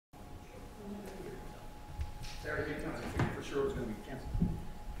Saturday night, I figured for sure it was going to be canceled.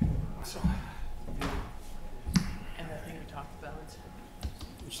 So, And the thing we talked about.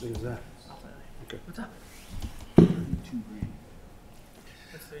 Which thing is that? Okay. What's up? $2,000.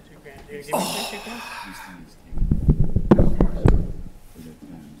 Let's say $2,000. Are you gonna give me $2,000? This thing is taken. For the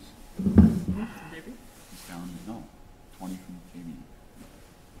pens. Maybe? It's down, no, 20 from Jamie.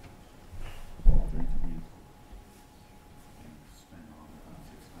 32 grand. And spend all about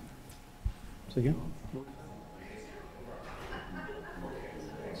 600. Say again?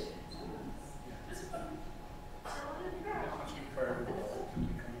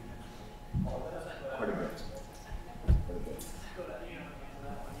 Quite a bit.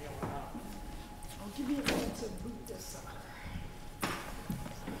 I'll give you a minute to boot this up.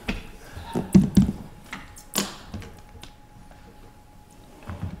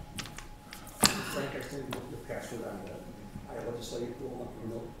 Frank, I think the password on the legislative rule,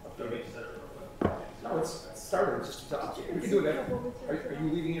 update it. No, it's started, just to update. We can do that. Are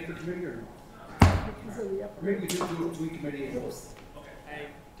you leaving it for committee or no? Because of the upper. Maybe we should do it between committee and vote. I,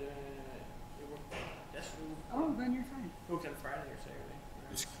 yes, Oh, then you're fine. we moved on Friday or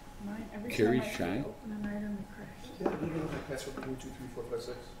Saturday. Mine, every Carrie time I Shy? open an item, it crashes. Yeah, you know that password 1, 2, 3, 4, 5,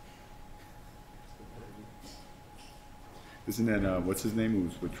 6. Isn't that, what's his name, who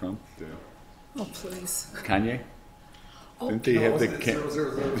was with Trump? Oh, please. Kanye? Oh, Didn't they have the, Zero,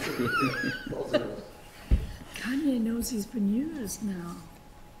 zero, zero, zero. All zeros. Kanye knows he's been used now.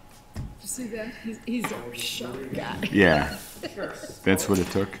 Did you see that? He's a sharp guy. yeah, that's what it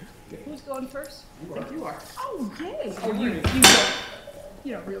took. Who's going first? I think you are. Oh, yay. Oh,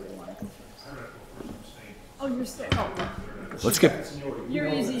 you don't really want to go first. Oh, you're staying. Oh, Let's get, you're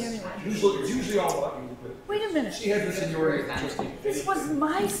easy anyway. It's usually all about you, but Wait a minute. she had the seniority of trustee. This was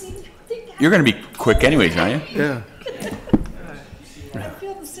my senior thing. you're gonna be quick anyways, aren't you? Yeah. I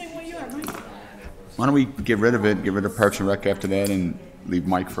feel the same way you are, Mike. Why don't we get rid of it, get rid of Parks and Rec after that, and leave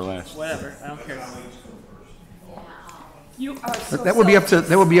Mike for last? Whatever, I don't care. You are so That would be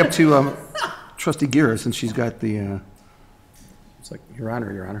up to Trustee Gira, since she's got the. It's like Your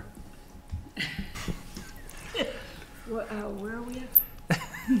Honor, Your Honor. Where are we at?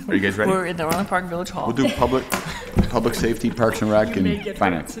 Are you guys ready? We're in the Orland Park Village Hall. We'll do public safety, Parks and Rec, You may and get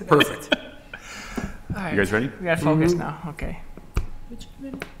finance. hurt. Perfect. All right. You guys ready? We gotta focus now, okay. Which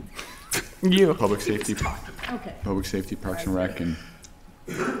committee? You. Public safety, Okay. Parks and Rec, and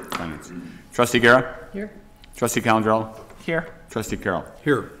finance. Trustee Guerra? Here. Trustee Calandrell? Here. Trustee Carroll?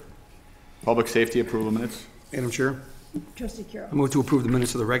 Here, Public safety approval minutes? Madam Chair, Trustee Carroll. I move to approve the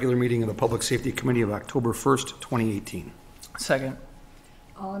minutes of the regular meeting of the Public Safety Committee of October 1st, 2018. Second.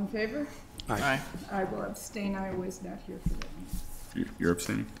 All in favor? Aye. I will abstain. I was not here for that meeting. You're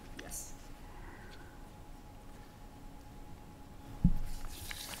abstaining? Yes.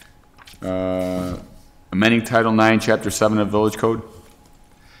 Amending Title 9, Chapter 7 of Village Code?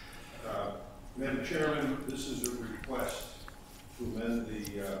 Madam Chairman, this is a request to amend the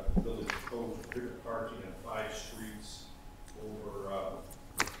village code to prohibit parking on 5 streets over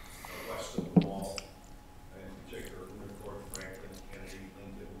west of the mall, in particular, Court, Franklin, Kennedy,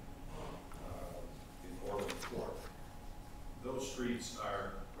 Lincoln, in Orland Court. Those streets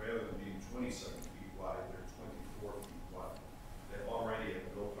are, rather than being 27 feet wide, they're 24 feet wide. They already have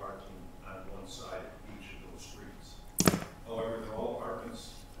no parking on one side of each of those streets. However, they're all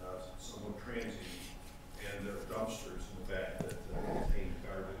apartments, somewhat transient, and there are dumpsters in the back that contain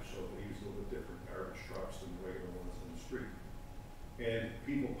garbage, so they use a little bit different garbage trucks than the regular ones in the street. And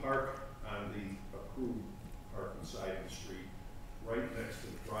people park on the approved parking side of the street right next to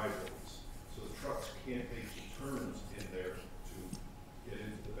the driveways, so the trucks can't make the turns in there to get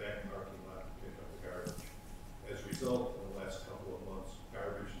into the back parking lot to pick up the garbage. As a result, in the last couple of months,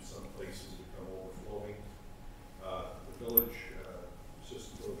 garbage in some places become overflowing. The village,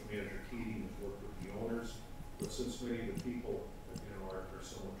 Assistant Village Manager Keating has worked with the owners, but since many of the people, are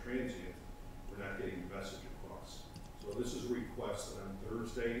somewhat transient, we're not getting the message across. So this is a request that on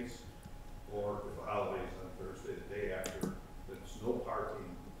Thursdays, or if the holiday is on Thursday, the day after, that there's no parking,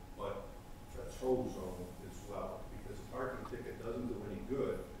 but a tow zone as well, because a parking ticket doesn't do any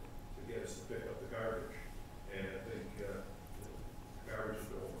good to get us to pick up the garbage. And I think the garbage is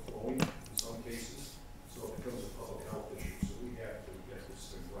overflowing in some cases, so it becomes a public health issue. So we have to get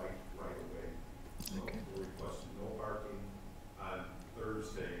this thing right away. So we're requesting no parking on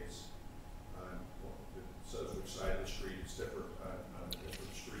Thursdays. It says which side of the street, it's different on the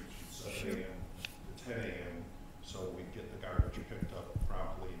different streets from 7 a.m. to 10 a.m. so we get the garbage picked up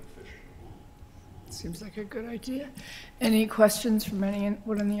promptly and efficiently. Seems like a good idea. Any questions from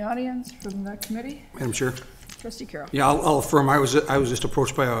anyone in the audience, from the committee? Madam Chair, Trustee Carroll. Yeah, I'll affirm. I was just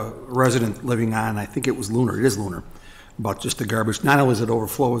approached by a resident living on, I think it was Lunar, it is Lunar, about just the garbage. Not only does it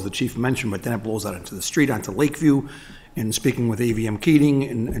overflow, as the chief mentioned, but then it blows out into the street, onto Lakeview. And speaking with AVM Keating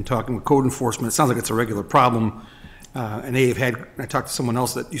and talking with code enforcement, it sounds like it's a regular problem. And I talked to someone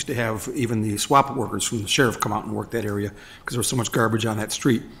else that used to have even the swap workers from the sheriff come out and work that area because there was so much garbage on that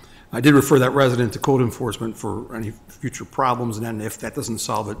street. I did refer that resident to code enforcement for any future problems, and then if that doesn't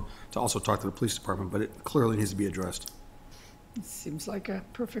solve it, to also talk to the police department, but it clearly needs to be addressed. Seems like a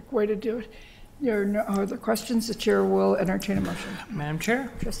perfect way to do it. There are no other questions. The chair will entertain a motion. Madam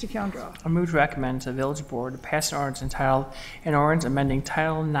Chair, Trustee Calendar. I move to recommend to the Village Board to pass an ordinance entitled, an ordinance amending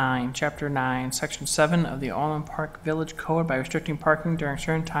Title 9, Chapter 9, Section 7 of the Orland Park Village Code by restricting parking during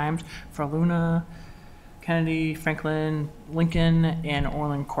certain times for Luna, Kennedy, Franklin, Lincoln, and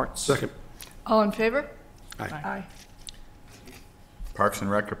Orland courts. Second. All in favor? Aye. Aye. Parks and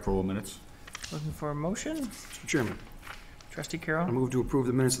Rec approval minutes. Looking for a motion? Mr. Chairman, Trustee I Carroll. move to approve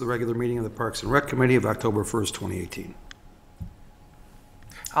the minutes of the regular meeting of the Parks and Rec Committee of October 1st, 2018.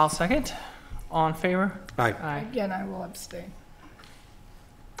 I'll second. All in favor? Aye. Aye. Again, I will abstain.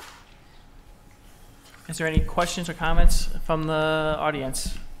 Is there any questions or comments from the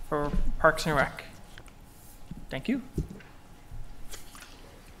audience for Parks and Rec? Thank you.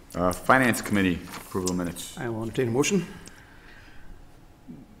 Finance Committee approval minutes. I will entertain a motion.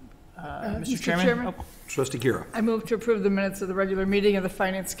 Mr. Chairman? Oh, Trustee Gira. I move to approve the minutes of the regular meeting of the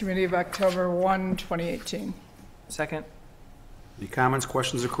Finance Committee of October 1, 2018. second. Any comments,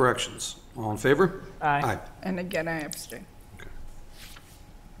 questions, or corrections? All in favor? Aye. And again, I abstain.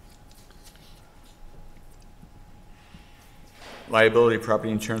 Liability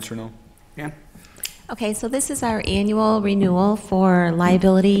property insurance renewal. Ann? Okay, so this is our annual renewal for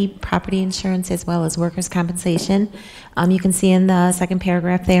liability, property insurance, as well as workers' compensation. You can see in the second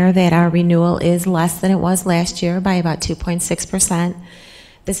paragraph there that our renewal is less than it was last year by about 2.6%.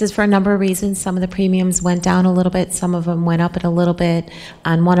 This is for a number of reasons. Some of the premiums went down a little bit. Some of them went up a little bit.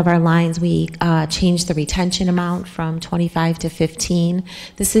 On one of our lines, we changed the retention amount from 25 to 15.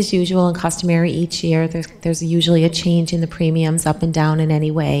 This is usual and customary each year. There's usually a change in the premiums up and down in any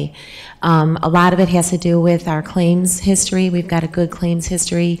way. A lot of it has to do with our claims history. We've got a good claims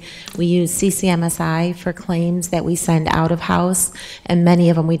history. We use CCMSI for claims that we send out of house, and many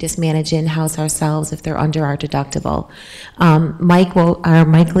of them we just manage in-house ourselves if they're under our deductible.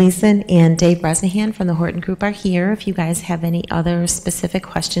 Mike Gleason and Dave Bresnahan from the Horton Group are here if you guys have any other specific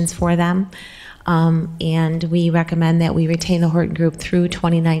questions for them. And we recommend that we retain the Horton Group through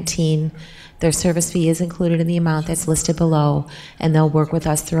 2019. Their service fee is included in the amount that's listed below, and they'll work with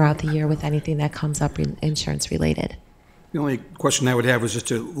us throughout the year with anything that comes up insurance related. The only question I would have is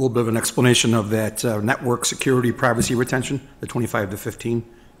just a little bit of an explanation of that network security privacy retention, the 25 to 15.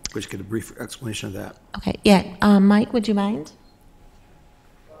 Just get a brief explanation of that. Okay, yeah, Mike, would you mind?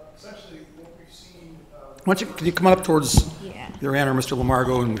 Essentially, what we've seen, Why don't you, can you come up towards either Ann or Mr.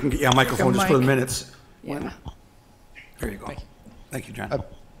 Lamargo and we can get you a microphone just for the Mike. minutes? Yeah. There you go. Thank you, John.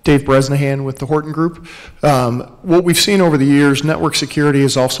 Dave Bresnahan with the Horton Group. What we've seen over the years, network security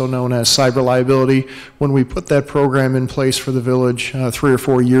is also known as cyber liability. When we put that program in place for the village 3 or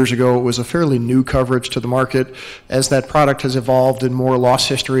 4 years ago, it was a fairly new coverage to the market. As that product has evolved and more loss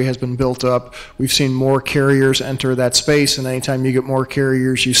history has been built up, we've seen more carriers enter that space, and anytime you get more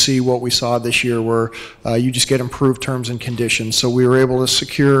carriers, you see what we saw this year where you just get improved terms and conditions. So we were able to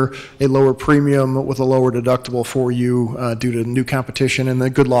secure a lower premium with a lower deductible for you due to new competition and the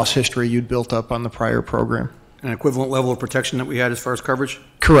good loss history you'd built up on the prior program. An equivalent level of protection that we had as far as coverage?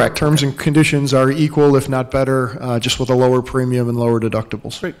 Correct. Terms and conditions are equal, if not better, just with a lower premium and lower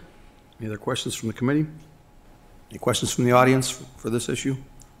deductibles. Great. Any other questions from the committee? Any questions from the audience for this issue?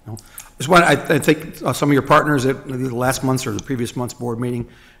 No. Just want I think some of your partners at the last month's or the previous month's board meeting,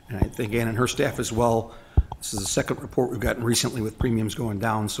 and I think Ann and her staff as well. This is the second report we've gotten recently with premiums going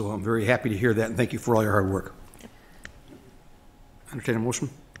down, so I'm very happy to hear that, and thank you for all your hard work. Entertain a motion.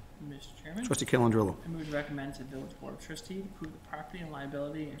 Mr. Chairman? Trustee Calandrillo. I move to recommend to the Village Board of Trustees to approve the property and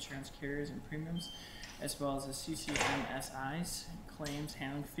liability insurance carriers and premiums, as well as the CCMSI's claims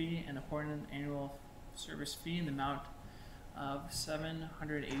handling fee and appointed annual service fee in the amount of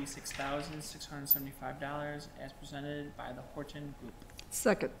 $786,675 as presented by the Horton Group.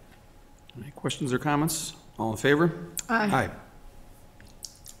 Second. Any questions or comments? All in favor? Aye.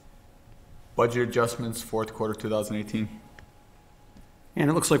 Budget adjustments, fourth quarter 2018. And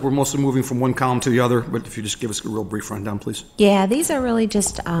it looks like we're mostly moving from one column to the other, but if you just give us a real brief rundown, please. Yeah, these are really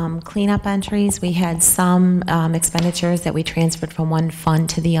just cleanup entries. We had some expenditures that we transferred from one fund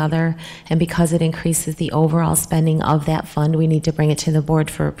to the other, and because it increases the overall spending of that fund, we need to bring it to the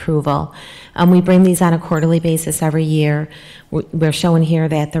board for approval. We bring these on a quarterly basis every year. We're showing here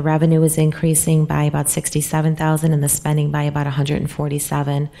that the revenue is increasing by about $67,000 and the spending by about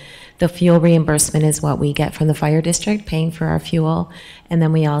 $147,000. The fuel reimbursement is what we get from the fire district, paying for our fuel. And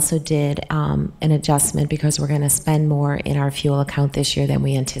then we also did an adjustment because we're going to spend more in our fuel account this year than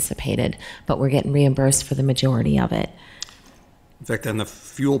we anticipated, but we're getting reimbursed for the majority of it. In fact, on the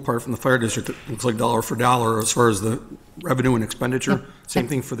fuel part from the fire district, it looks like dollar for dollar as far as the revenue and expenditure. Same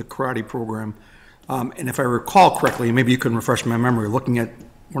thing for the karate program. And if I recall correctly, maybe you can refresh my memory, looking at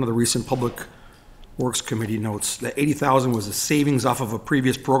one of the recent Public Works Committee notes, that $80,000 was a savings off of a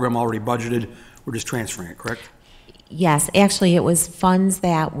previous program already budgeted. We're just transferring it, correct? Yes, actually, it was funds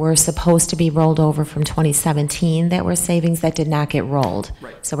that were supposed to be rolled over from 2017 that were savings that did not get rolled.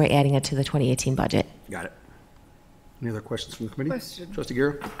 Right. So we're adding it to the 2018 budget. Got it. Any other questions from the committee? Question. Trustee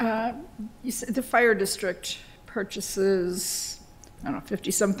Guerra? You said the fire district purchases, I don't know,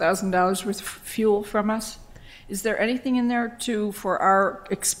 $50-some thousand worth of fuel from us. Is there anything in there for our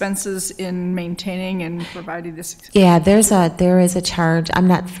expenses in maintaining and providing this? Yeah, there is a charge. I'm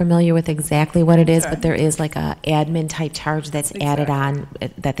not familiar with exactly what it is, but there is like a admin type charge that's added on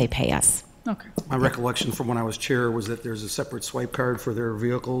that they pay us. Okay. My recollection from when I was chair was that there's a separate swipe card for their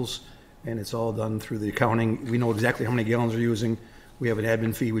vehicles, and it's all done through the accounting. We know exactly how many gallons they're using. We have an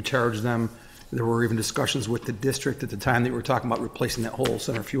admin fee. We charge them. There were even discussions with the district at the time that we were talking about replacing that whole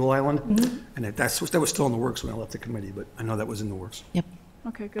center fuel island. And that was still in the works when I left the committee, but I know that was in the works. Yep.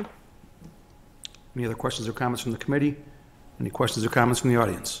 Okay, good. Any other questions or comments from the committee? Any questions or comments from the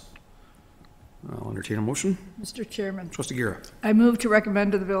audience? I'll entertain a motion. Mr. Chairman, Trustee Guerra. I move to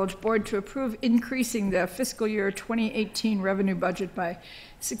recommend to the village board to approve increasing the fiscal year 2018 revenue budget by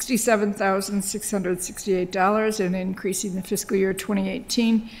 $67,668 and increasing the fiscal year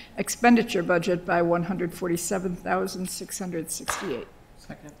 2018 expenditure budget by $147,668.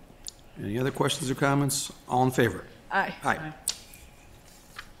 Second. Any other questions or comments? All in favor? Aye. Aye.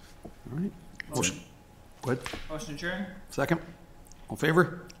 All right. Motion. Go ahead. Motion adjourned. Second. All in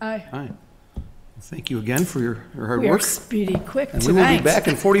favor? Aye. Aye. Thank you again for your hard We are work. speedy quick And we will be tonight. back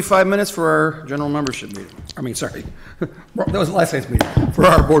in 45 minutes for our general membership meeting. I mean, sorry. That was last night's meeting, for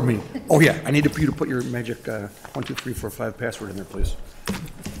our board meeting. Oh, yeah, I need you to put your magic 1, 2, 3, 4, 5 password in there, please.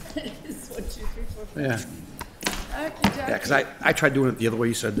 It's 1, 2, 3, 4, 5. Yeah, Okay, Jack. yeah, because I tried doing it the other way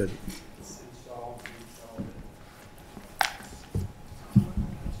you said that.